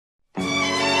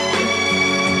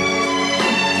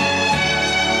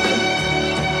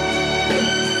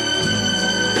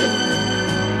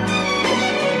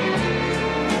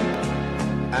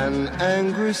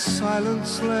angry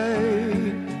silence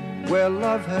lay where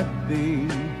love had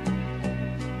been,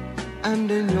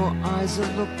 and in your eyes a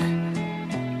look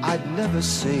I'd never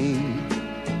seen.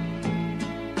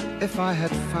 If I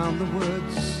had found the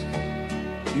words,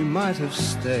 you might have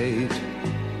stayed.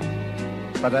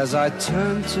 But as I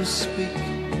turned to speak,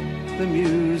 the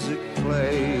music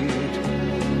played.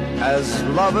 As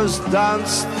lovers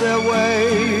danced their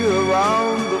way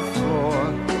around the floor,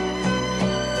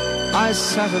 I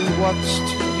sat and watched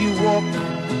you walk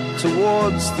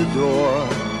towards the door.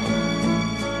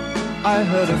 I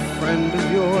heard a friend of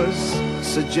yours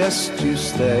suggest you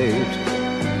stayed,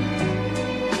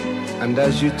 and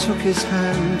as you took his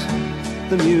hand,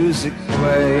 the music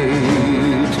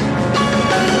played.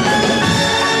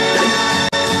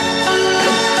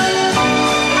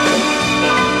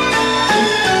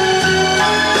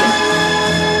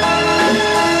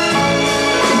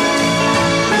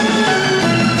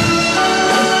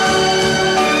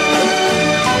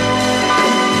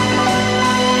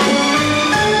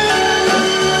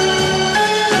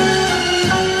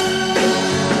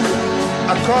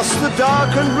 Across the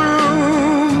darkened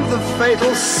room, the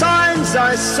fatal signs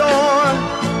I saw.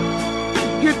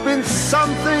 You'd been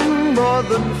something more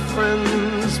than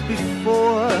friends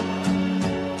before.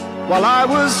 While I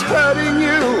was hurting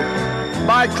you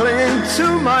by clinging to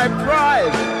my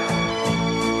pride,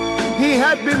 he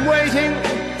had been waiting,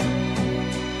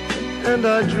 and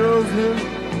I drove him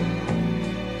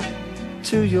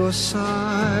to your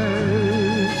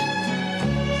side.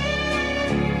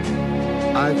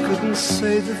 I couldn't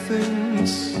say the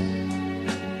things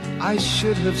I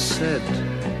should have said,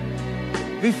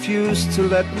 refused to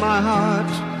let my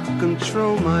heart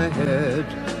control my head.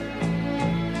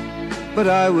 But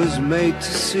I was made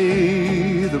to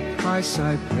see the price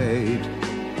I paid,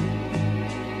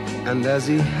 and as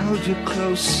he held you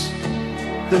close,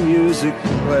 the music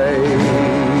played.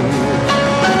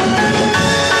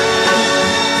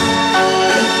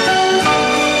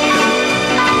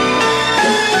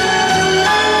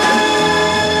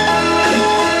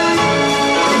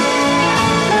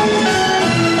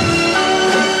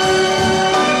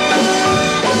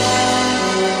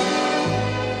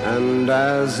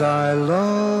 As I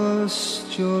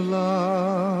lost your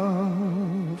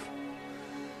love,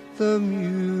 the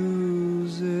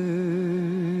music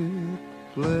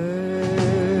played.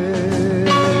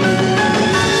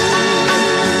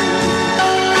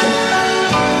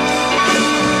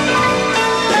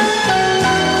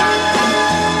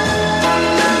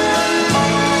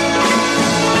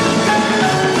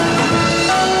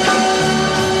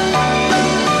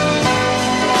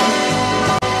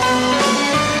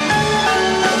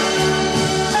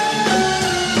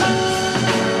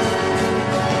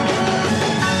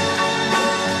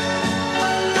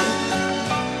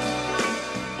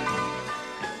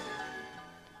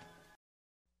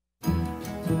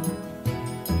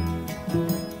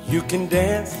 You can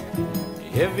dance,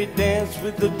 every dance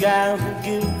with the guy who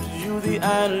gives you the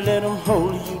eye, let him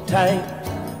hold you tight.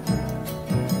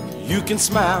 You can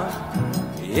smile,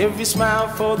 every smile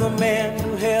for the man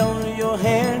who held your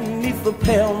hand neath the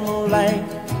pale moonlight.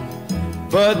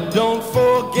 But don't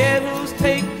forget who's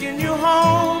taking you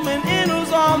home and in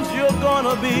whose arms you're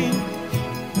gonna be.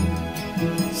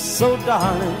 So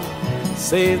darling,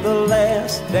 say the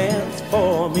last dance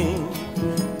for me.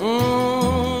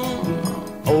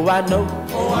 Oh, I know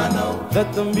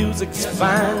that the music's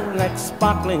fine, like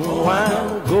sparkling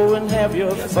wine. Go and have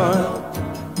your fun.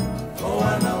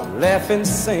 Laugh and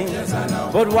sing.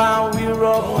 But while we're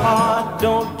apart,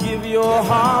 don't give your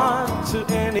heart to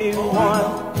anyone.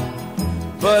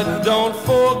 But don't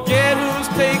forget who's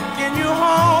taking you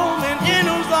home and in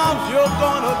whose arms you're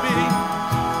gonna be.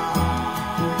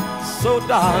 So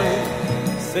darling,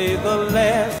 say the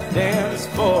last dance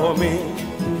for me.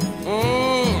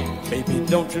 Baby,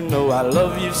 don't you know I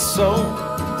love you so?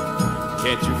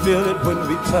 Can't you feel it when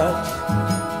we touch?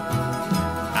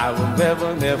 I will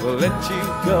never, never let you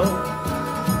go.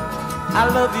 I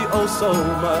love you oh so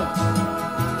much.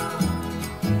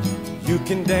 You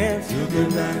can dance,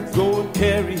 go and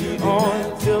carry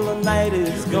on till the night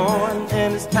is gone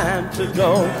and it's time to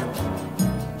go.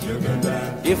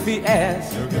 If he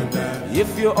asks,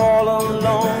 if you're all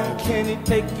alone, can he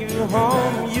take you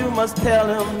home? You must tell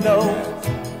him no.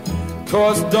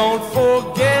 'Cause don't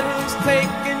forget who's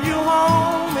taking you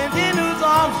home and in whose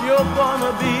arms you're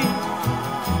gonna be.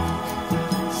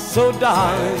 So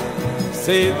darling,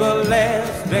 say the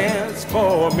last dance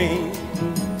for me.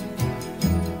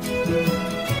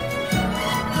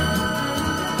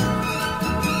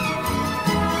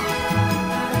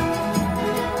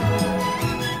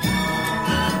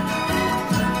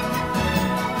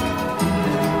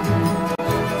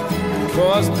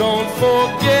 'cause don't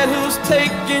forget who's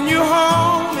taking you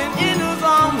home and in whose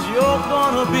arms you're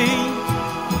gonna be.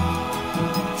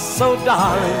 So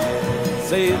darling,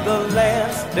 say the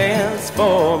last dance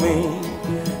for me.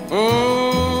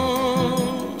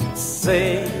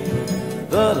 Say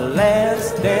the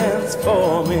last dance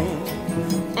for me.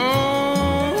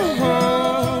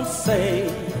 Say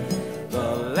the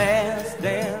last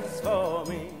dance for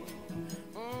me.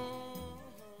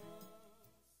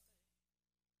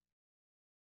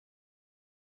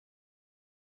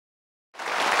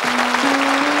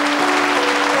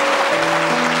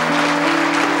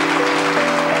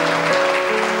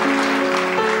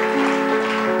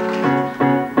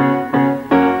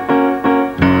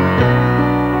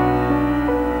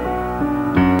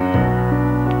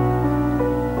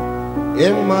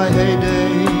 In my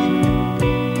heyday,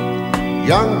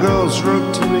 young girls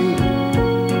wrote to me.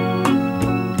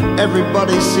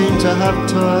 Everybody seemed to have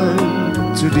time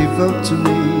to devote to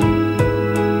me.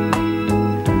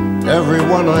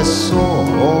 Everyone I saw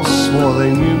all swore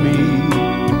they knew me.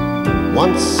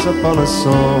 Once upon a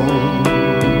song,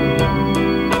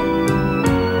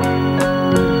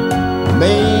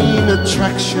 main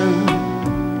attraction,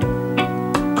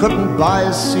 couldn't buy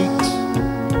a seat.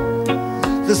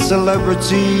 The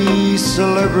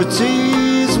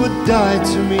celebrities would die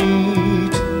to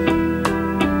meet.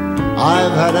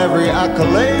 I've had every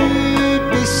accolade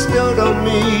bestowed on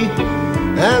me,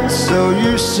 and so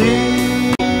you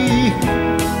see,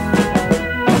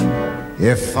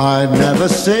 if I never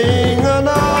sing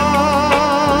another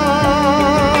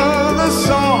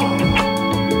song,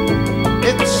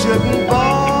 it shouldn't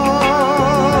bother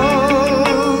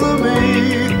me.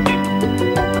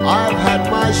 I've had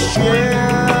my share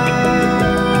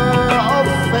of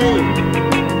fame,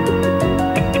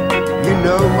 you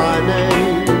know my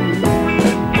name.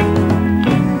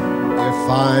 If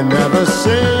I never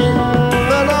sing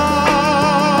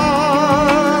another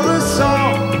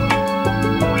song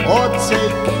or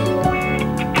take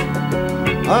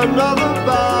another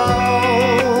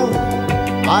bow,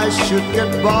 I should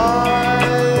get by,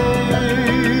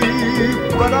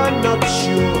 but I'm not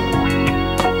sure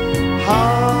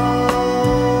how.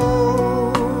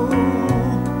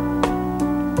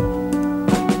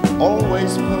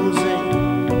 Always posing,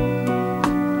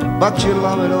 but you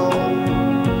love it all.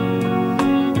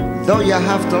 Though you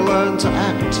have to learn to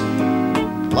act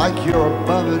like you're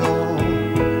above it all.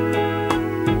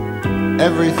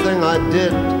 Everything I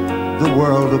did, the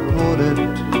world applauded.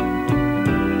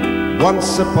 Once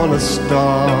upon a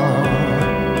star,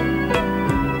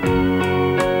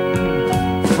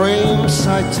 frame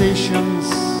citations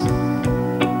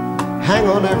hang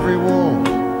on every wall.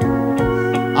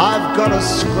 I've got a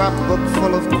scrapbook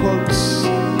full of quotes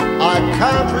I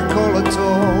can't recall at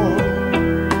all.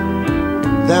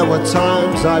 There were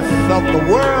times I felt the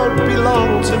world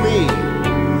belonged to me,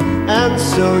 and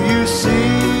so you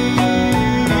see,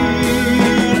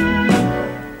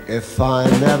 if I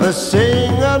never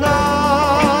sing another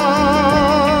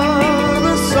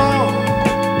song,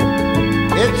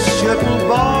 it shouldn't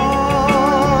bother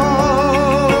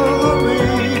me.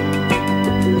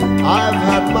 I've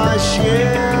had my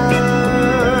share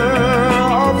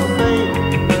of fame,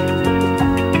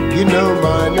 you know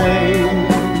my name.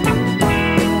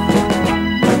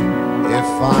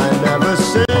 If I never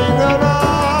sing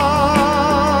another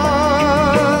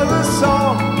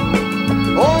song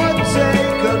or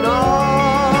take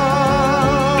another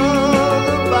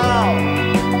bow,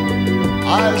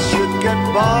 I should get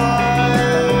by,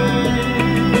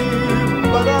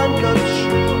 but I'm not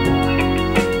sure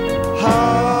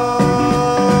how.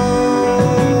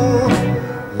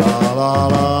 La la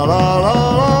la la la.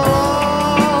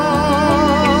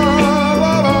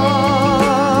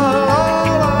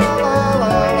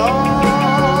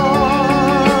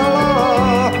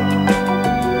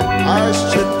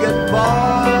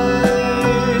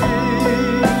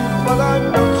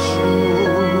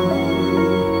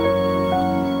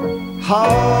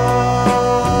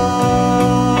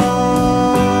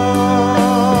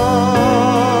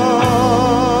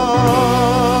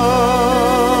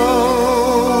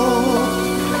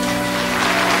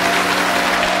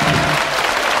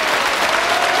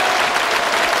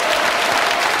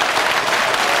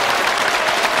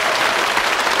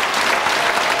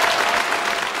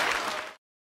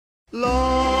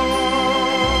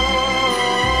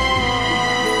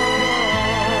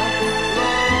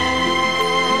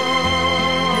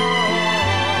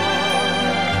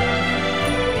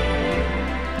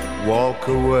 Walk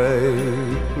away,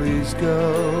 please go,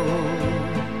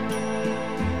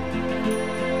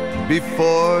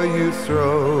 before you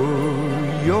throw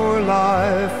your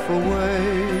life away.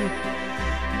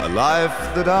 A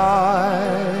life that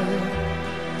I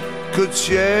could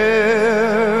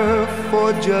share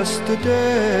for just a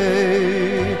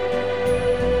day.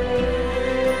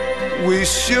 We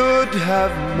should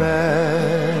have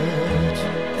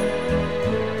met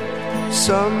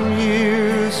some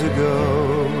years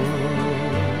ago.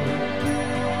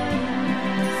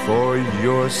 For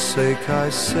your sake I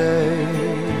say,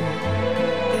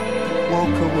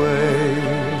 walk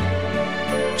away,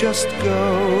 just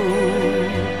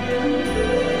go.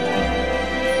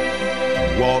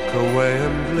 Walk away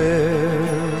and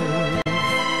live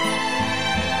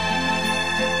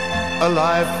a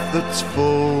life that's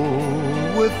full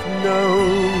with no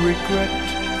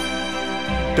regret.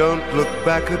 Don't look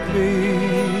back at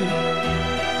me,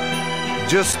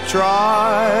 just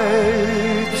try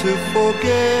to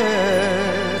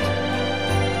forget.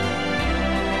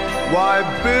 Why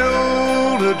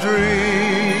build a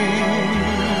dream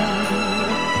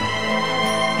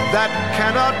that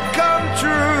cannot come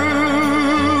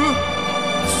true?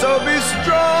 So be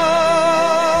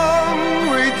strong,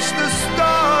 reach the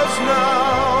stars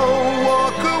now.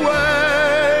 Walk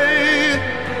away,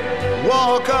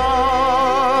 walk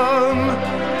on.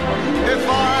 If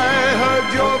I heard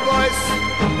your voice,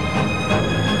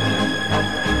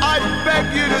 I'd beg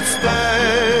you to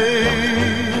stay.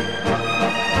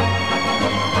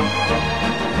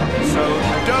 So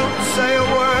don't say a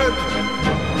word,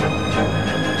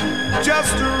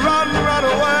 just run, run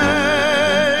away.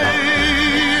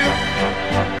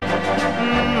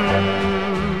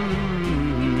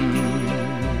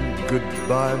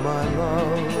 Goodbye, my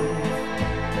love.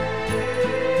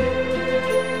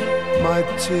 My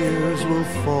tears will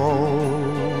fall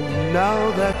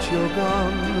now that you're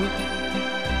gone.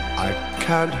 I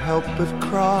can't help but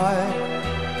cry,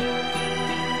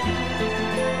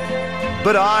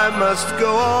 but I must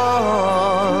go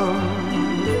on.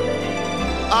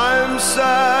 I'm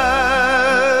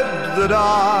sad that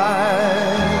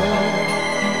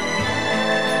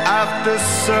after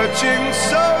searching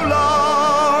so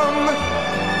long,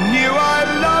 knew I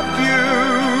loved you,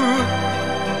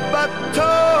 but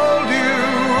told you,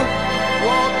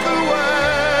 walk away,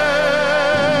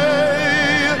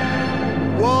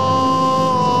 walk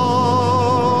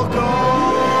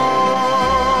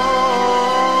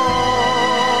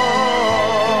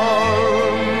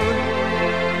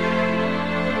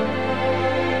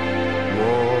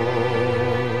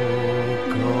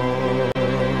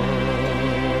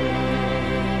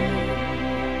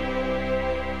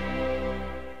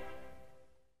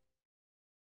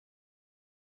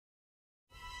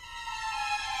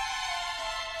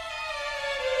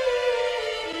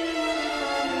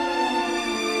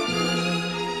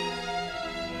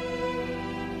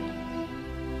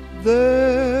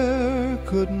There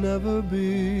could never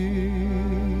be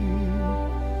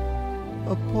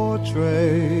a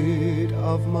portrait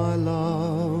of my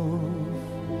love,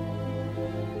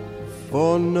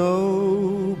 for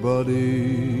nobody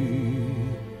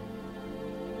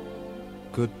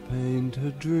could paint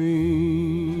a dream.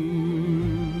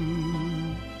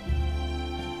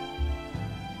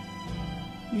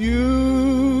 You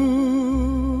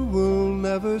will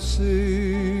never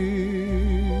see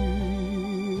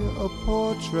a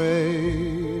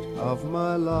portrait of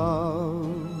my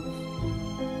love,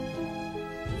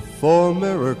 for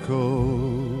miracles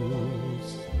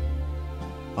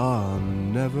are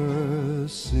never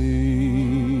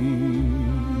seen.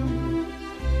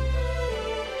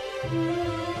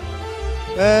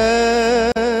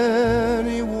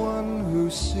 Anyone who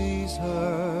sees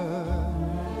her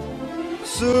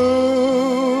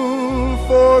soon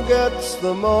forgets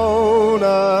the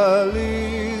Mona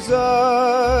Lisa.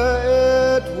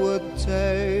 It would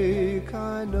take,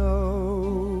 I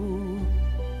know,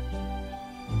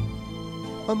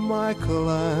 a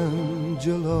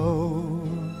Michelangelo,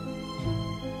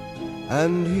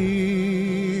 and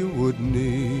he would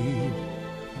need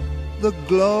the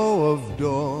glow of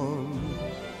dawn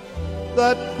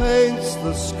that paints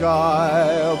the sky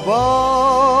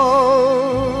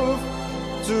above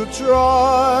to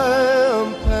try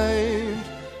and paint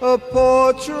a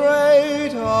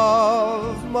portrait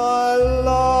of my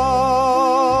love.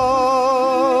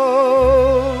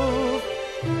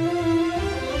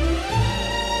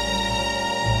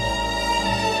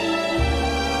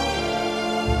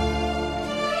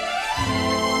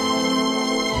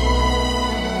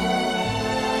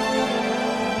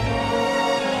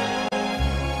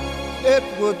 It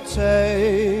would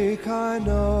take, I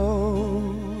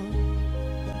know,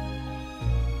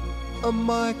 a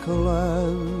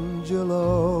Michelangelo,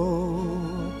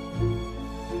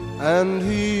 and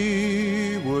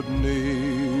he would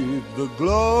need the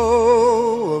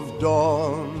glow of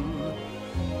dawn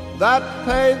that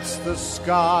paints the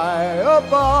sky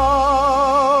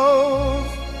above,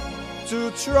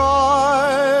 to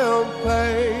try and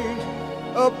paint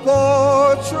a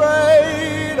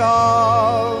portrait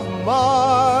of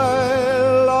my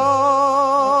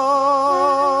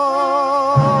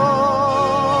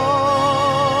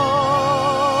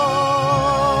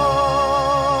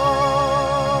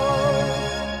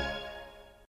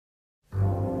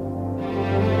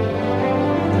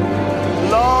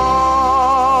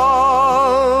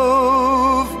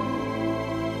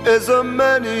is a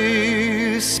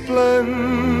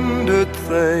many-splendid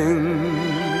thing.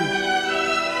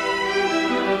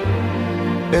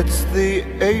 It's the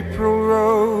April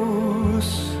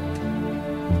rose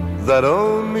that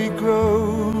only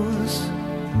grows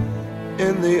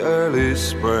in the early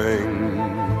spring.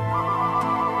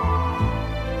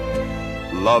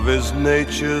 Love is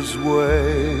nature's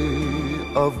way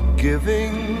of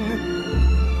giving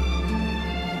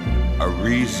a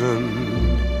reason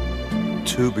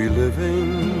to be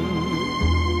living.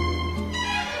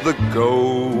 The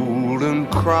golden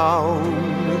crown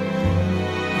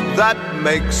that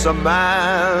makes a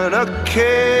man a king.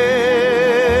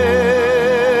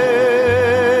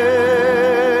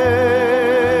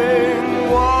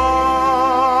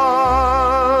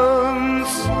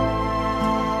 Once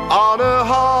on a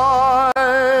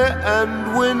high and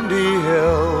windy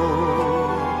hill,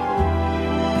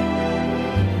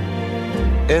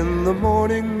 in the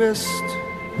morning mist,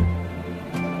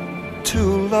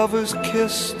 two lovers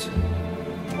kissed,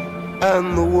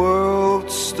 and the world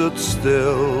stood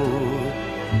still.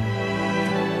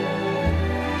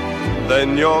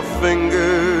 Then your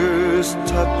fingers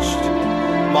touched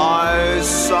my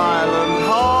silent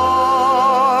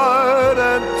heart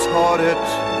and taught it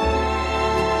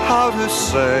how to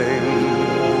sing.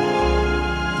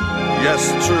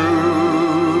 Yes,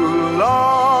 true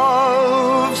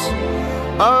love's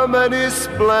a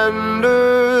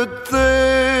many-splendid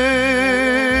thing.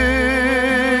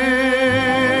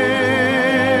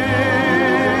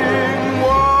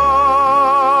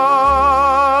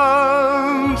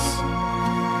 Once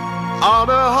on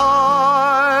a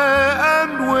high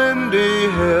and windy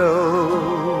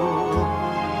hill,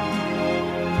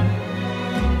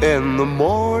 in the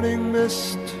morning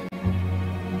mist,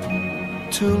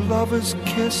 two lovers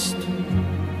kissed,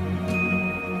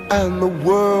 and the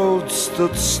world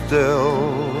stood still.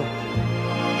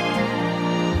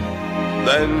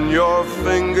 Then your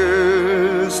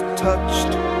fingers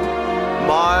touched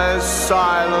my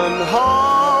silent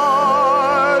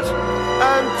heart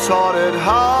and taught it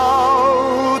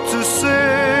how to sing.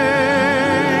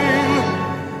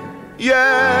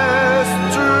 Yes,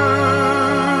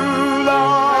 true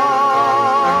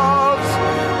love's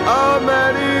a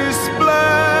many-splendid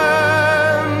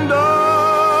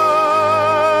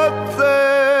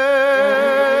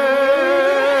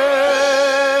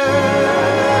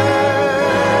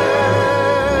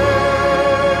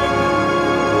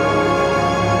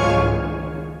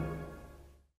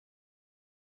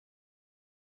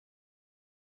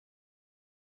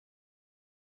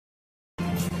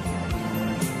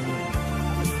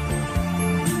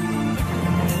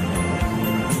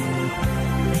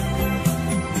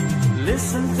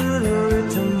Listen to the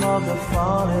rhythm of the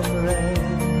falling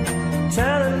rain,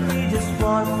 telling me just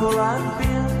what will I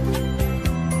feel.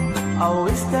 I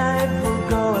wish that it would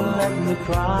go and let me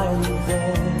cry in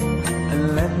vain, and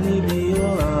let me be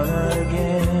alone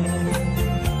again.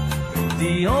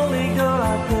 The only girl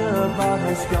I care about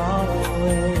has gone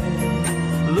away,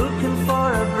 looking for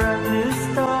a brand new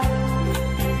start.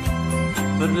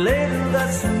 But little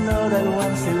does she know that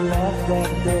when she left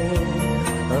that day,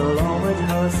 along with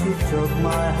her she took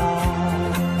my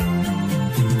heart.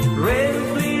 Rain,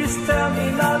 please tell me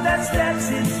now that's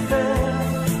it's fair.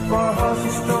 For her she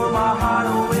stole my heart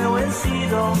away when she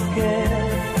don't care.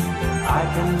 I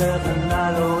can never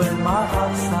know in my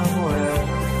heart somewhere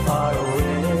far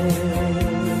away.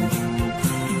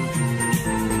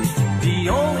 The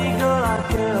only girl I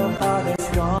care about has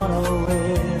gone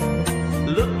away,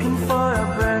 looking for a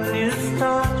brand new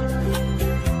start.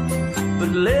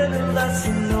 But little does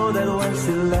she know that when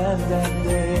she left that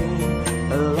day,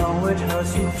 along with her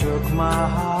she took my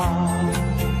heart.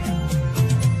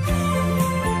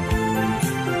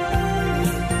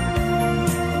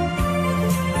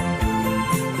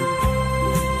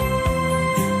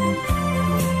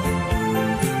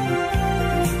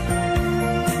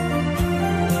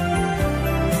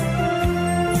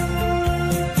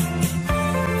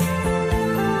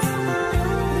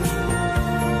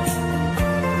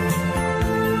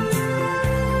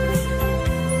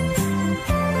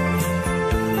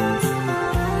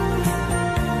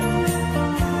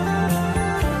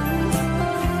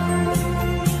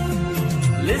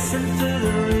 Listen to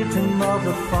the rhythm of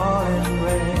the falling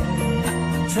rain,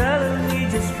 telling me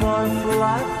just one for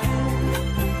life.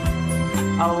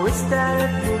 I wish that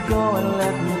it would go and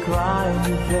let me cry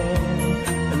again,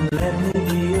 and let me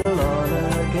be alone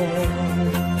again.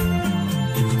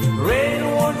 Rain,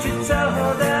 won't you tell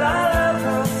her that I love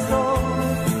her so?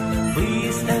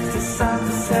 Please ask the sun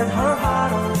to set her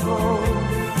heart on gold.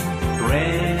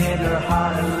 Rain in her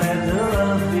heart and let the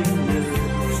love in you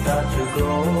start to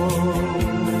grow.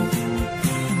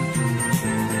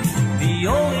 The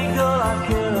only girl I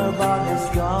care about has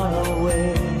gone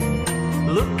away,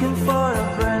 looking for a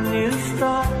brand new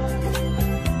start.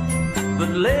 But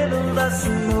little does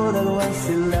she know that when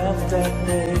she left that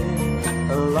day,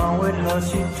 along with her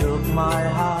she took my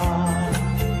heart.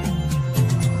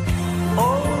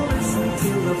 Oh, listen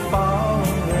to the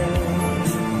falling rain.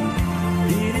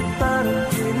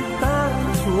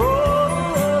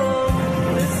 Oh,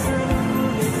 listen,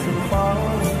 listen,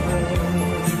 falling rain.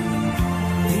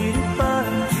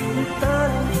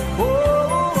 Oh,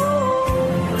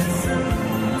 listen,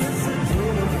 listen to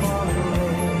the falling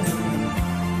rain.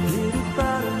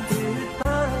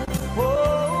 Oh,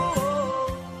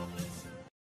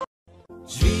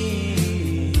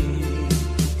 dream,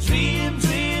 dream,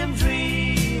 dream,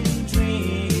 dream,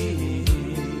 dream.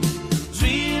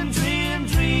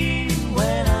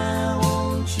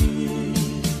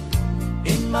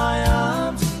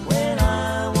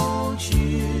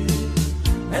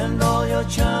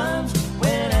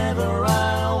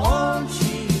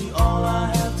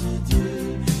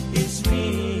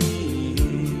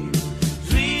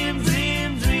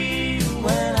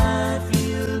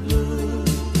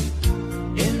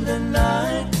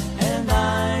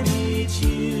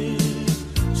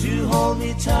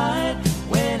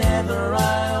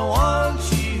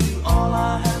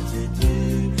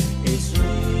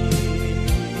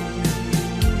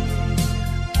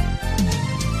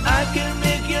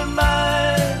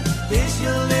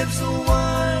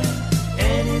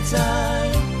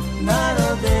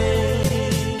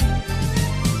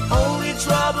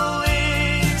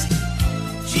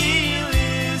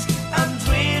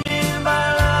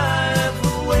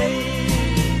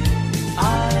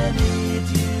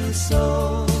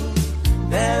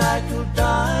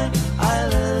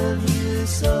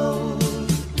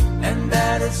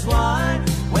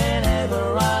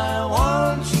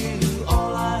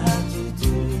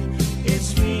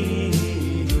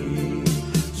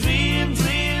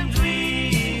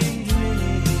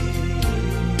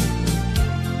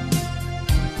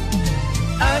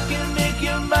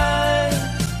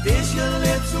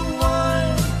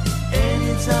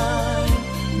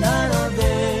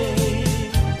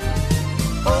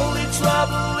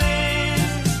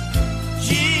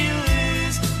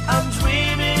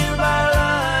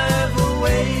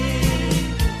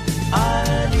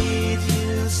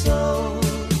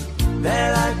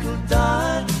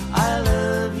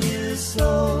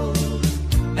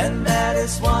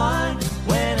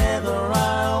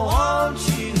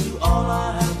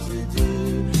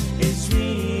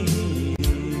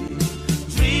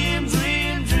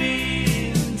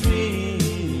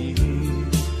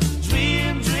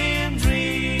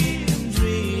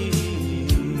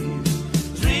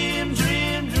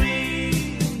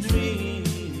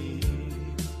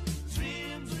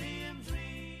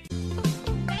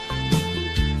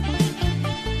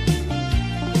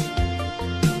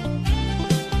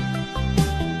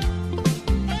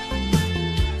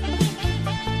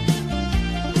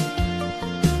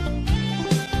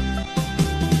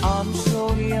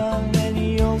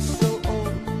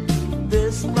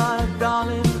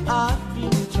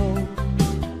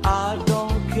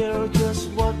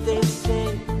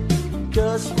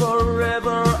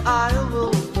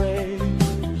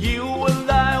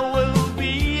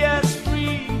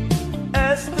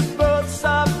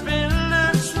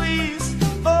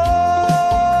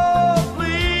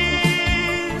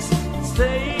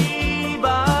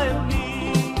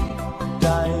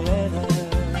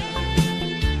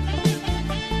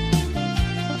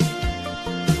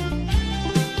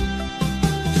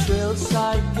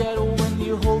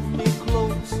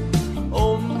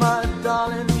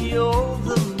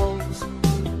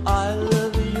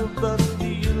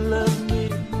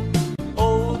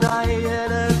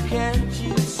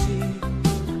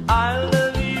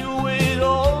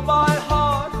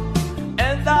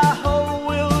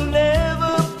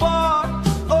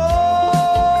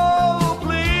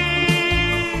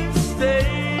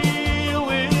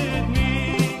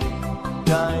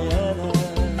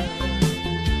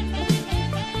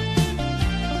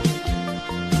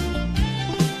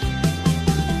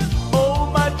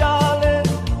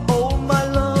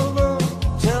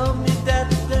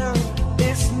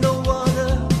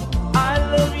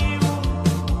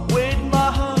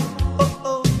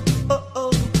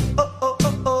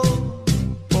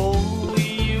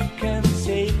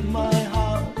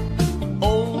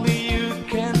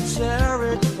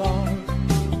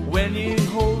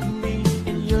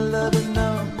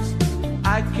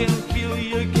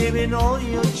 giving all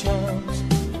your charms.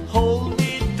 Hold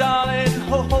me, darling,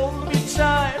 hold me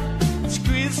tight.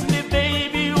 Squeeze me,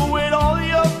 baby, with all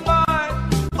your might.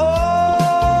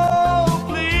 Oh,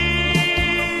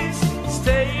 please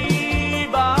stay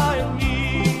by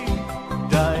me,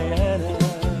 Diana.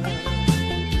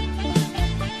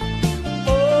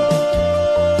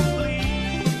 Oh,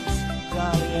 please,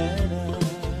 Diana.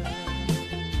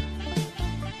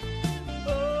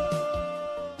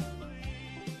 Oh,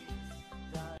 please,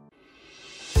 Diana.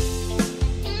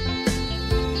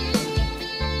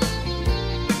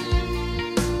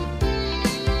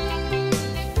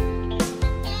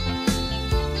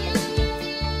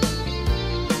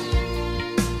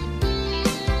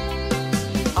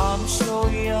 I'm so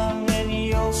young and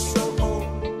you're so old.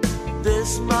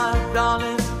 This, my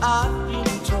darling, I've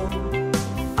been told.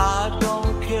 I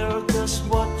don't care just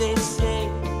what they say,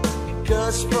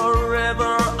 'cause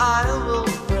forever I will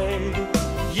pray.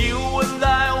 You and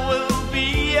I will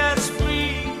be as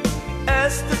free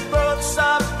as the birds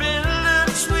up in the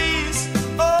trees.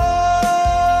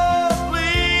 Oh,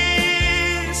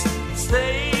 please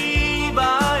stay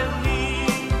by me,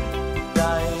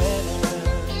 Diana.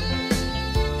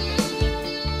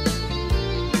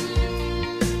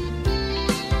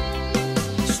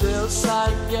 Thrills I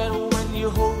get when you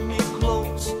hold me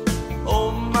close.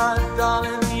 Oh, my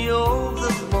darling, you're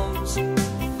the most.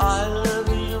 I love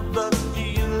you, but do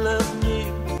you love me?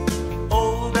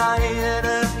 Oh,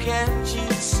 Diana, can't you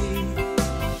see?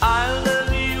 I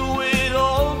love you with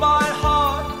all my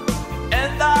heart,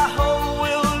 and I hope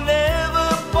we'll never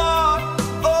part.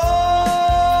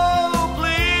 Oh,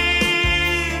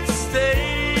 please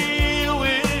stay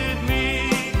with me,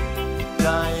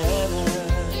 Diana.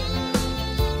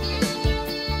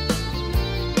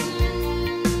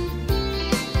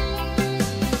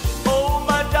 Oh,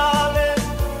 my darling,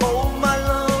 oh, my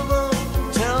lover,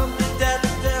 tell me that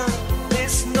there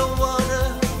is no other.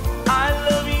 I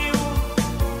love you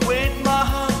with my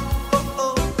heart. Oh,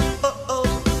 oh, oh, oh,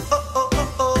 oh, oh,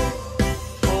 oh, oh.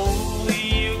 Only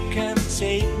you can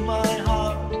take my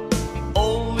heart.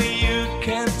 Only you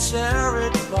can tear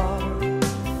it apart.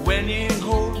 When you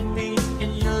hold me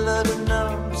in your loving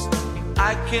arms,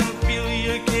 I can feel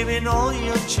you giving all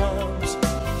your charms.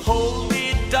 Hold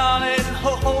me, darling,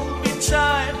 hold me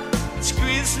tight.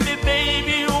 Squeeze me,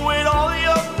 baby, with all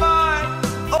your might.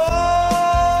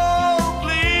 Oh,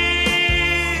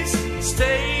 please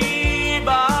stay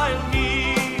by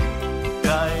me,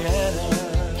 Diana.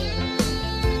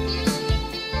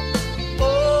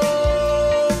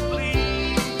 Oh,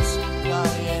 please,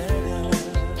 Diana.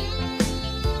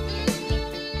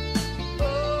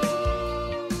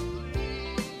 Oh,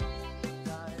 please,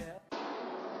 Diana.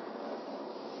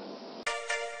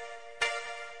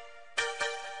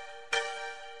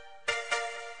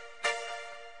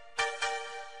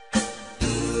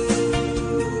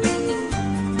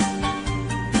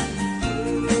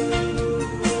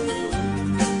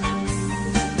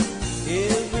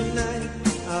 Every night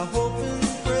I hope and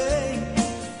pray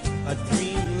a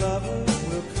dream lover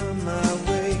will come my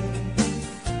way.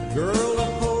 A girl to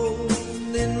hold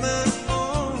in my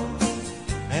arms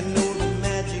and know the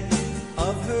magic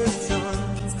of her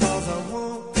charms. 'Cause I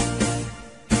want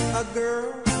a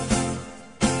girl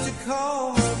to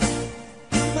call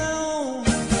my own.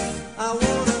 I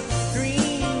want a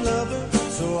dream lover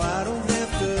so I don't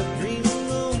have to dream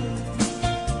alone.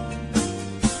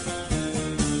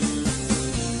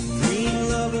 Dream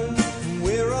lover,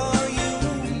 where are you?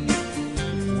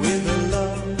 With a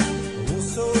love oh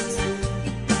so true,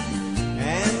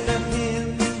 and a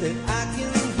hand that I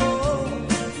can hold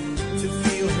to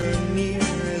feel her near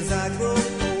as I grow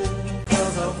old.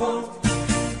 'Cause I want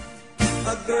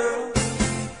a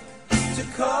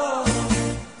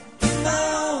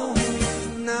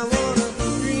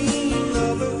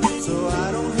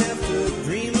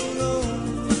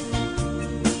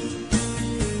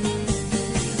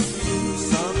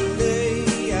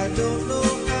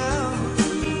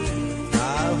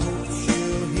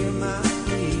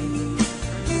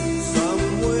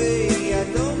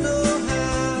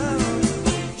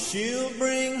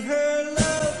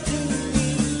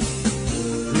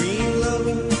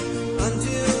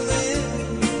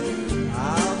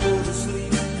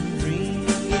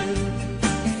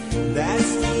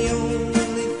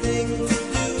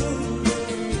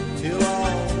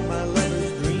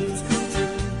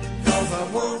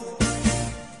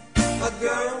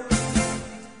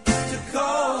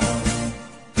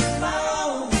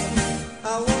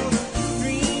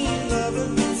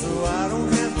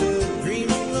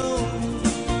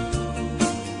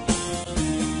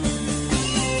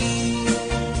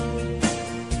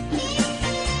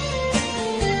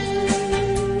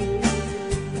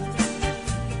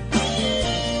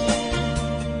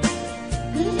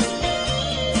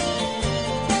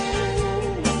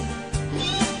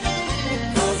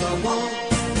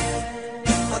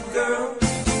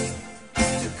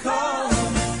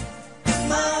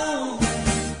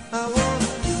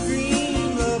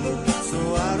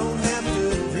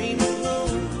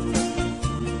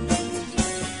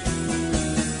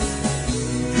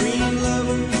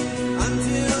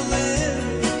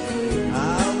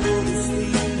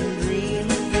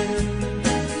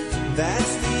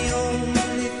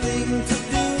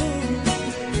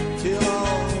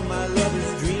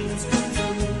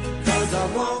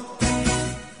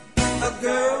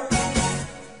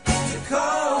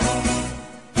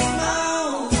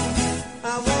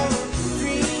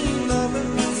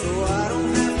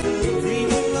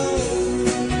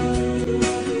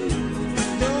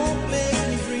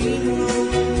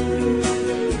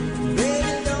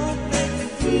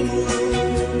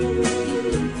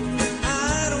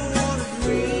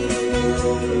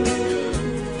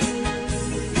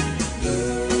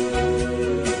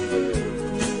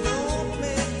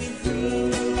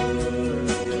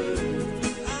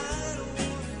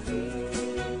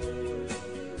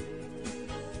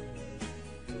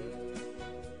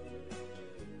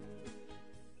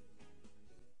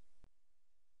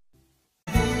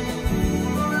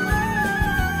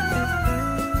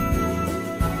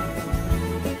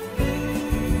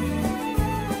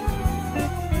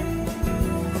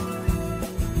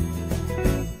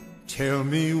Tell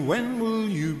me, when will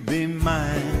you be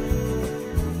mine?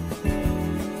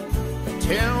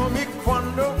 Tell me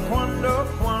quando, quando,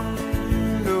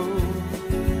 quando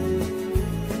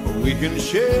we can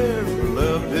share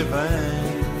love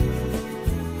divine.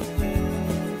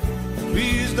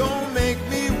 Please don't make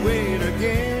me wait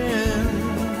again.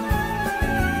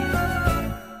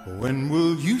 When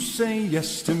will you say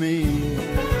yes to me?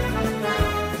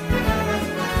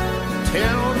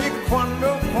 Tell me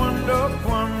quando, quando,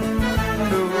 quando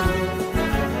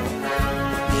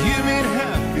you mean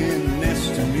happiness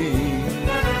to me.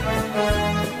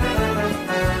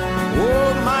 Oh,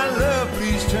 my love,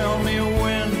 please tell me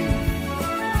when.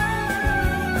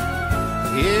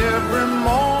 Every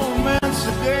moment's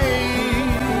a day.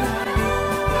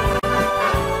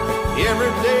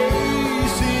 Every day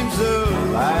seems a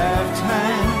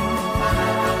lifetime.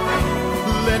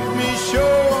 Let me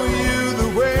show you the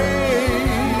way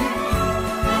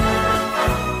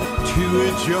to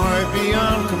a joy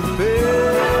beyond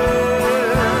compare.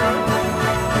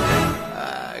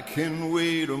 I can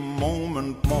wait a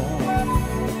moment more.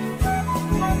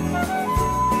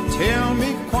 Tell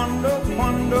me quando,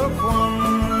 quando,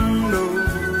 quando.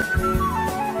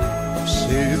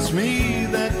 Say it's me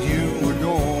that you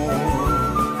adore.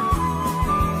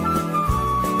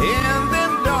 And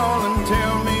then, darling,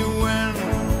 tell me when.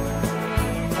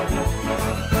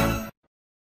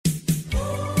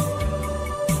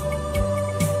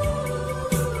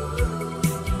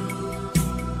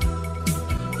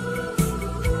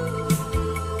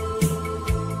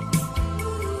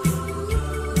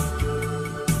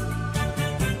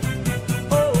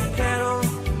 Oh, Carol,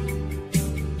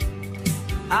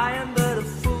 I am but a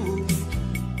fool.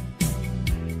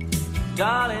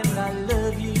 Darling, I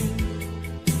love you,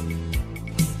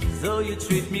 though you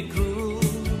treat me cruel.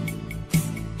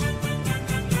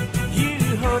 You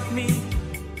hurt me,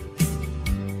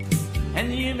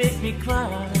 and you make me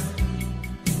cry.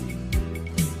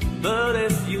 But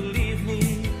if you leave me,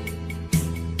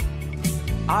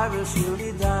 I will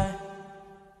surely die.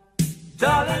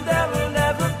 Darling, there will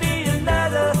never be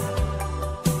another,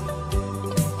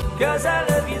 'cause I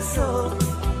love you so.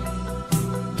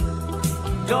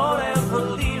 Don't ever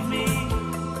leave me,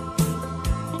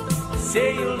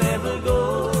 say you'll never go.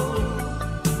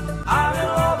 I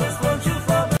will always want you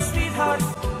for my sweetheart,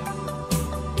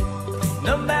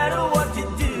 no matter what you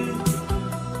do.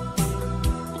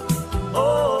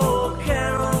 Oh,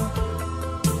 Carol,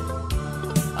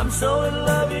 I'm so in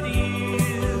love with you.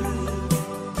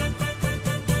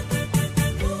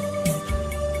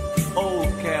 Oh,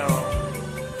 Carol,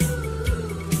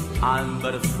 I'm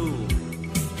but a fool.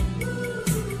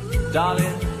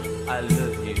 Darling, I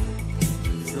love you,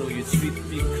 so you treat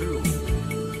me cruel.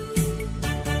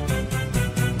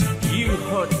 You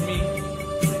hurt me,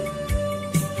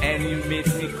 and you make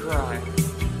me cry.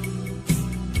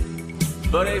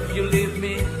 But if you leave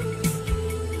me,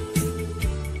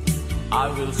 I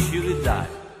will surely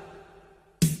die.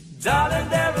 Darling,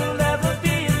 there will never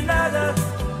be another,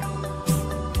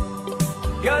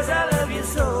 'cause I love you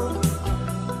so.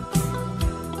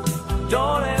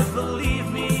 Don't ever leave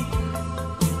me,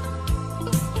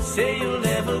 say you'll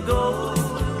never go.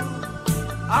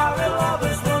 I will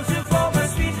always want you for my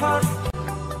sweetheart,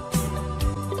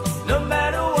 no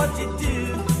matter what you do.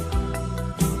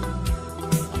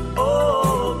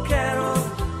 Oh, Carol,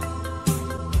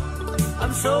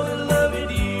 I'm so in love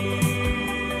with you.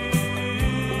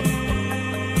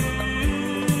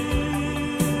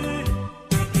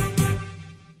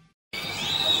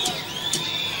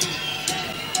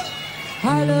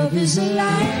 Our love is a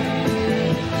lie.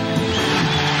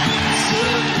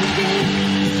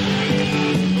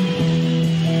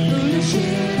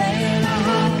 Foolishly laying our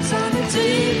hearts on the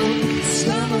table,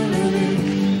 stumbling in.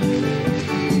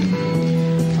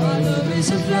 Our love is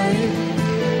a flame,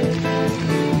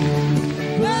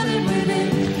 burning within.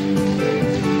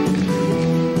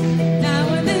 Now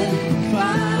and then,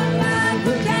 twilight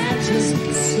with catches,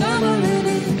 stumbling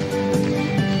in.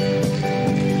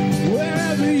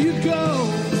 Wherever you go,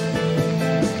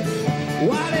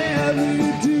 whatever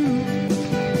you do,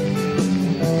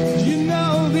 you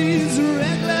know these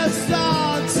reckless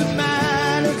thoughts of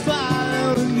mine are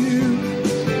following you.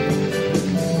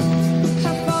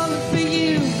 I've fallen for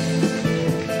you,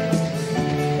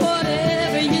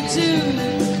 whatever you do.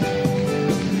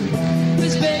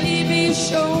 'Cause baby, you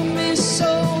showed me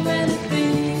so many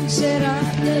things that I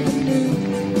never knew.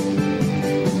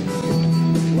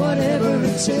 Whatever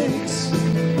it takes,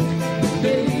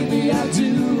 baby, I'll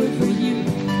do it for you.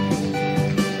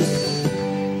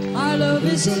 Our love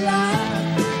is a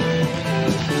lie,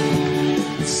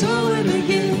 so it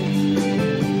begins.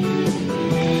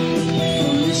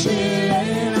 Foolishly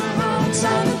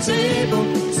table,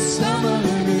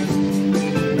 stumbling in.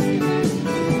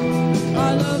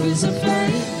 Our love is a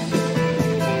flame,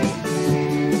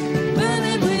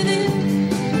 burning within.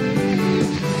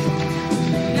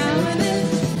 Now and then,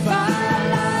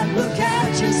 firelight will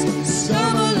catch us,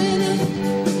 stumbling in.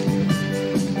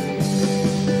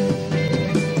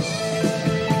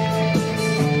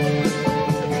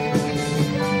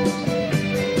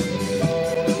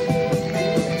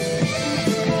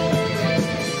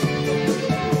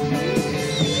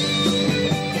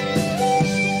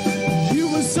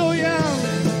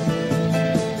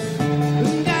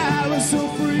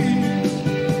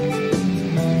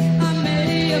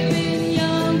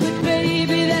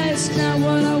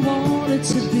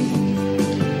 To be.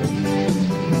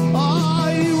 Oh,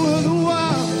 you were the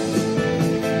one.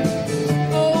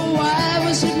 Oh, why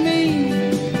was it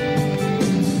me?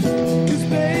 'Cause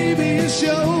baby, you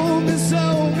showed me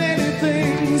so many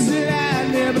things that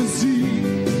I never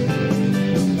see.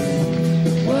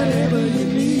 Whatever you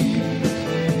need,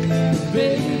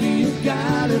 baby, you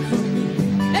got it for me.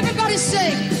 Everybody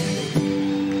sing.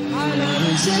 Our love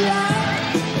is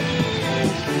alive,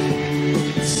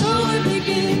 so it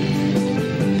begins.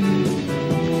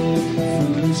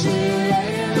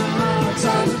 Laying our hearts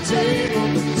on the table,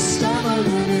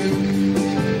 stumbling in.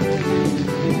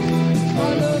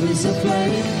 Our love is a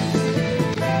flame,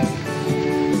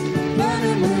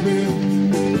 burning within.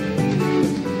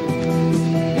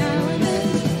 Now and then,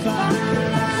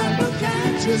 firelight will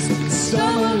catch us,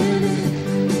 stumbling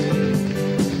in.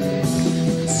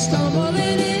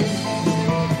 Stumbling in.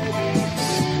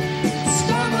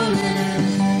 Stumbling in.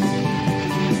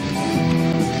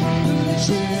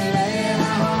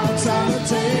 On the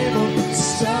table,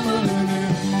 stumbling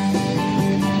in.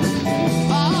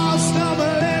 Oh,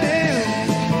 stumbling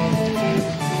in.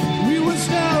 We were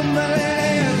stumbling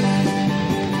in.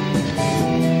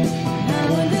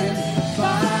 Now and then,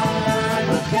 firelight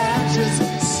will catch us,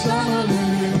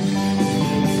 stumbling in.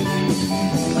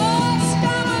 Oh,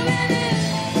 stumbling in.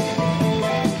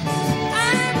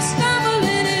 I'm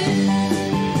stumbling in.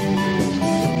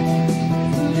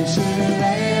 Foolishly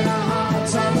laying our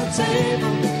hearts on the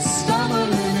table.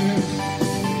 Stumbling in.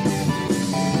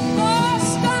 Oh,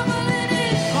 stumbling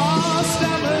in. Oh,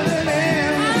 stumbling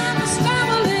in. I'm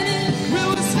stumbling in. We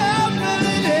were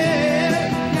stumbling in.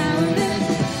 Now and then,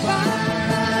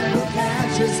 firelight will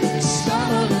catch us,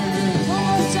 stumbling in. One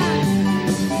more time.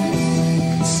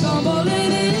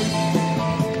 Stumbling in.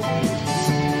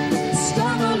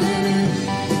 Stumbling in.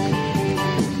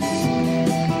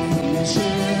 She'll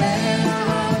lay our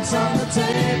hearts on the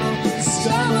table,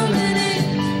 stumbling in.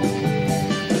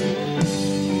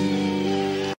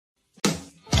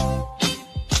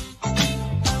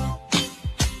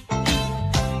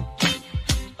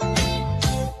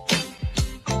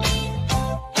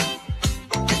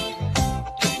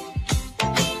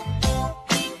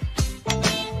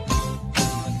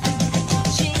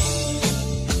 Genie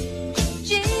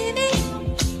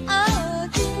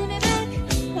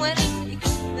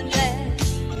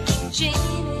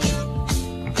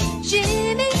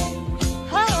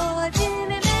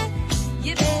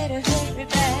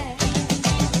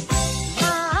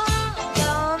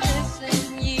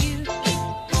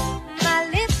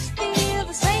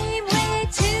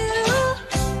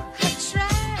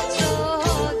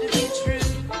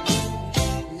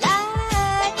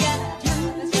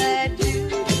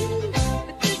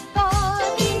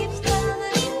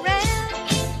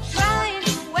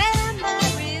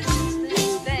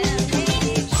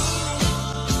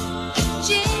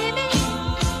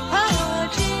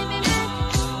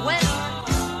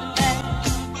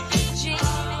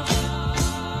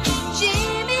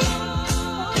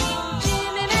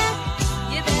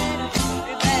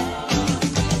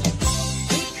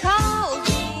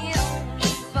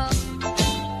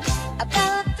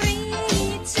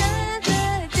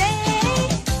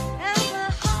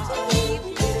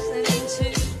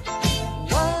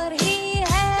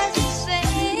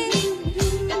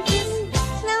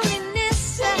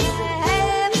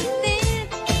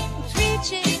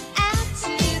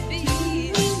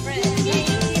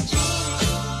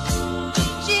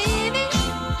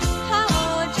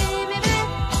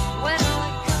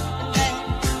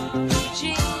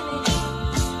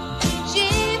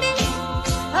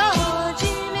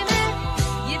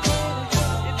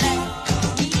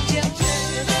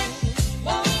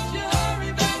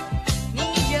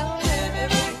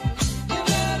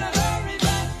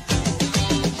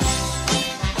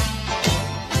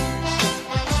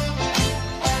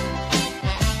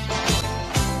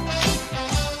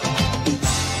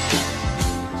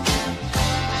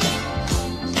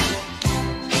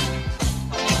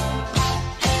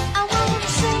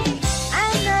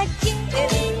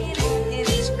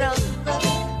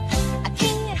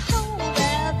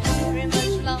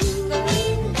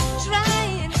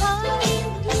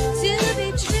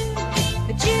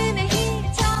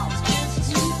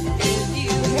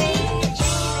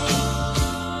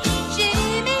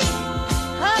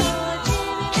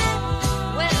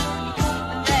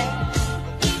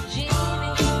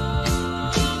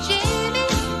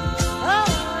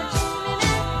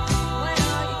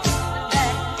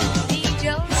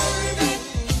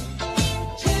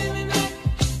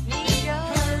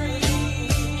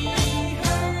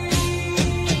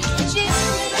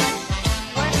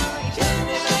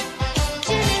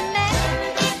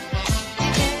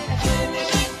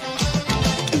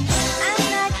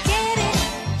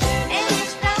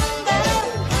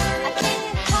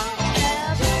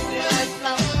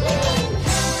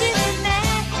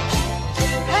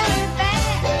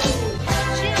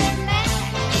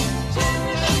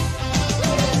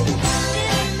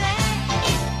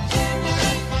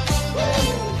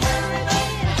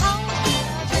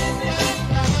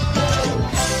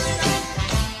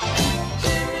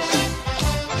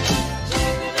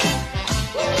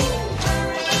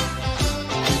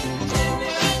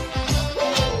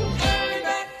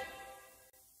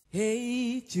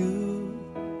Hey Jude,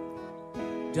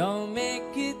 don't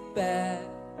make it bad.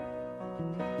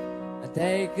 I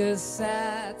take a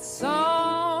sad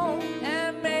song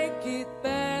and make it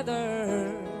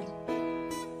better.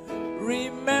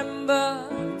 Remember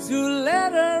to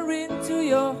let her into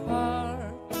your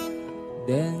heart,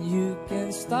 then you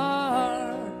can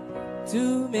start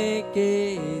to make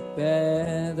it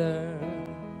better.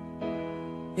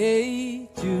 Hey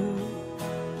Jude,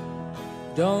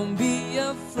 don't be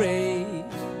afraid.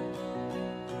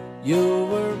 You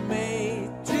were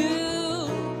made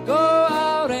to go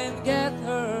out and get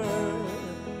her.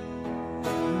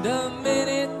 The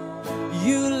minute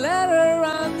you let her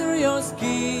under your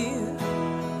skin,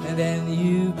 and then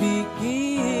you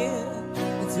begin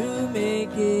to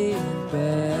make it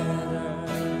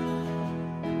better.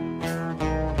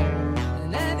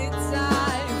 And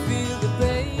anytime you feel the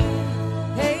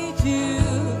pain, hey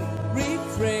Jude,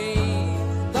 refrain.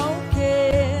 Don't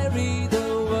carry the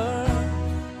world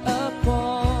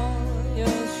upon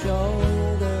your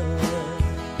shoulder.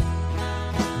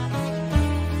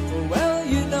 For well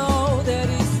you know that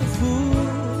it's a fool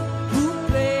who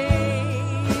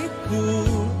plays it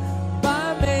cool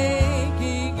by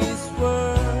making his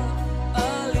world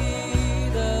a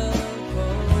little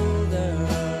colder.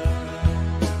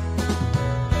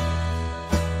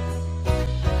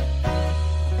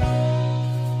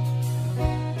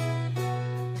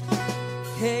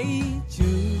 Hey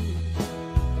Jude,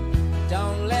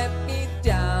 don't let me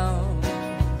down.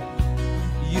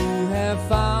 You have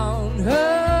found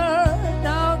her,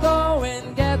 now go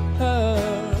and get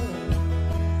her.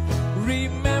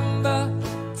 Remember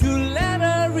to let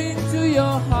her into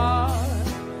your heart,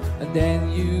 and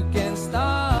then you can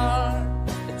start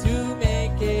to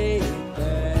make it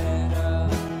better.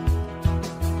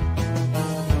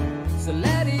 So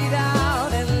let it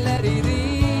out and let it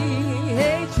in.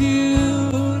 Hey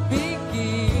Jude,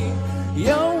 begin.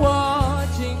 You're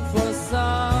watching for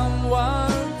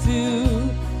someone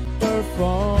to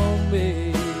perform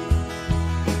it.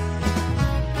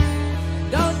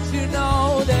 Don't you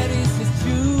know that it's just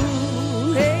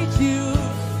you? Hey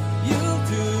Jude, you'll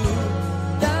do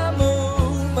the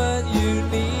movement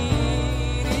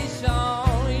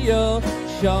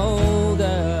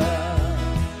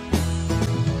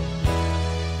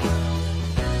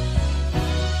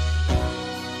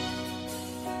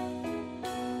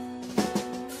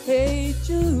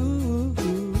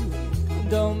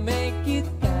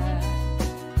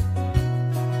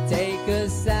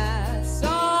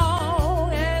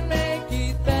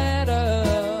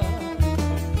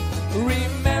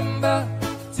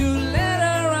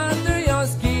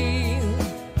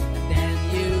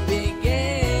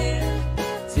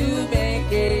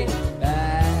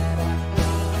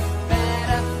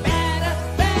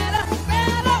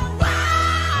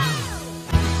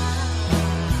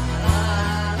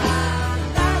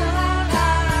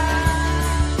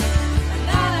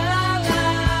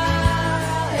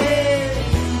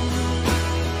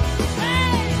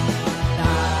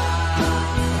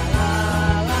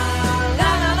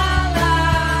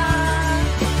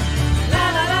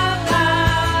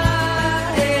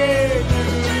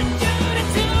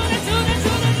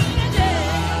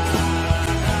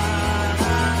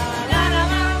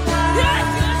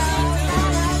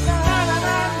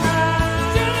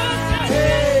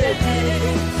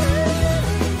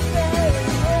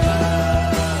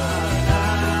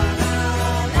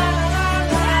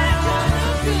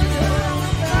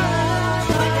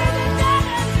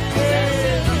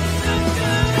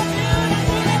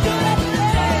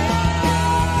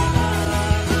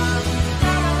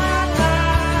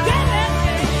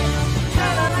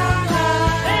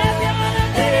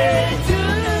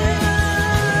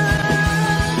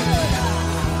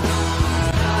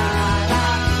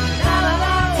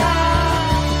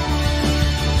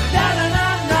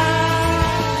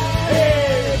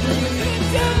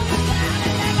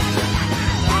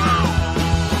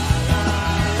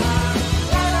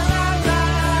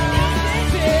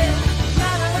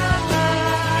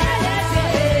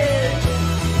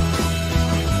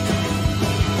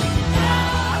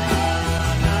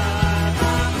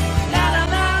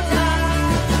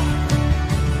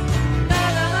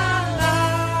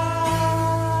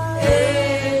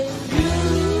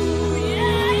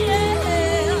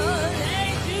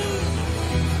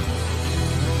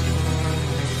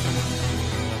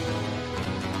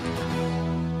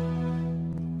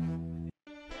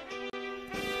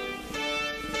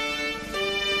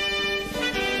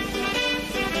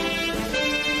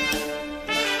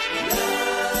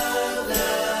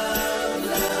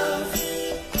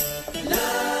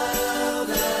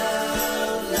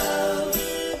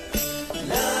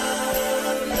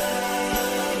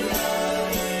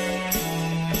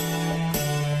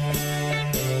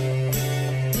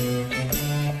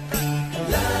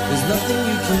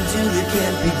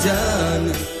be done.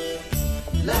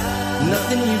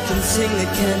 Nothing you can sing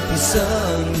that can't be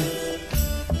sung.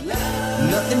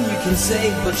 Nothing you can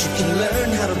say, but you can learn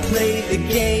how to play the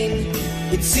game.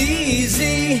 It's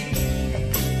easy.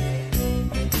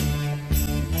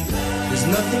 There's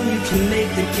nothing you can make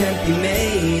that can't be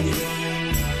made.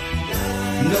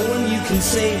 No one you can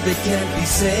save that can't be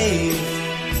saved.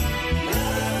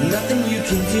 Nothing you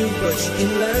can do, but you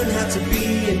can learn how to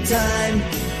be in time.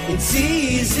 It's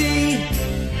easy.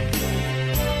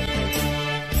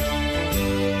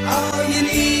 All you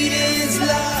need is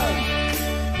love.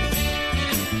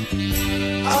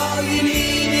 All you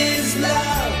need is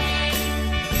love.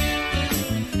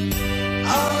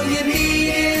 All you need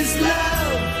is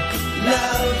love.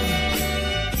 Love.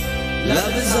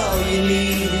 Love is all you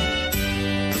need.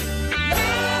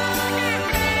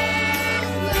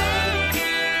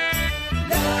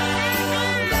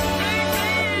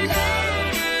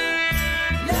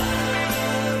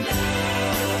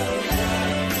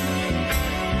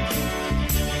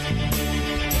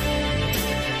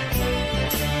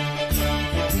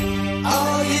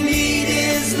 All you need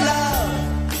is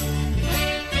love.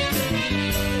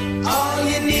 All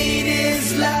you need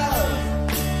is love.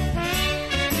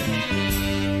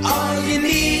 All you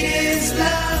need is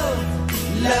love.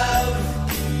 Love.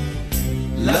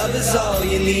 Love is all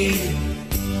you need.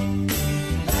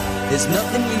 There's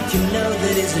nothing you can know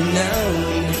that isn't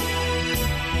known.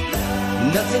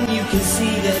 Nothing you can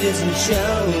see that isn't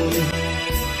shown.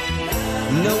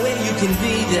 Nowhere you can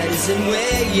be that isn't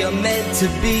where you're meant to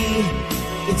be.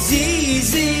 It's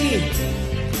easy.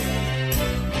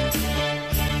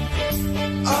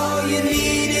 All you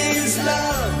need is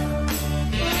love.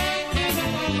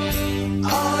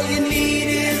 All you need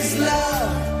is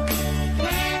love.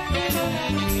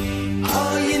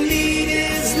 All you need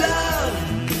is love.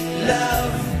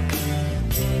 Love.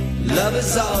 Love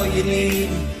is all you need.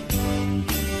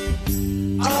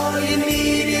 All you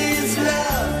need is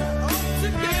love.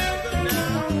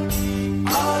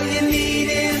 All you need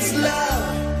is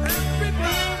love.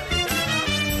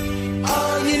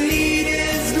 All you need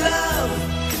is love.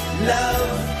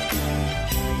 Love.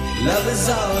 Love is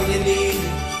all you need.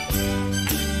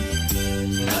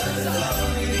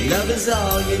 Love is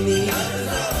all you need.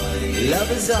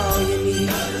 Love is all you need.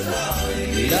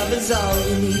 Love is all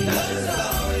you need. Love is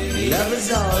all you need. Love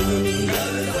is all you need.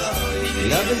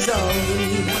 Love is all you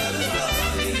need.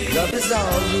 Love is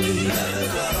all you need.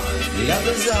 Love is all you need. Love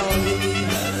is all you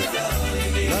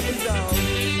need. Love is all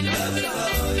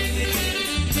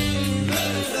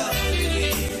you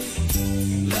need.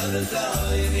 Love is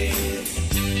all you need.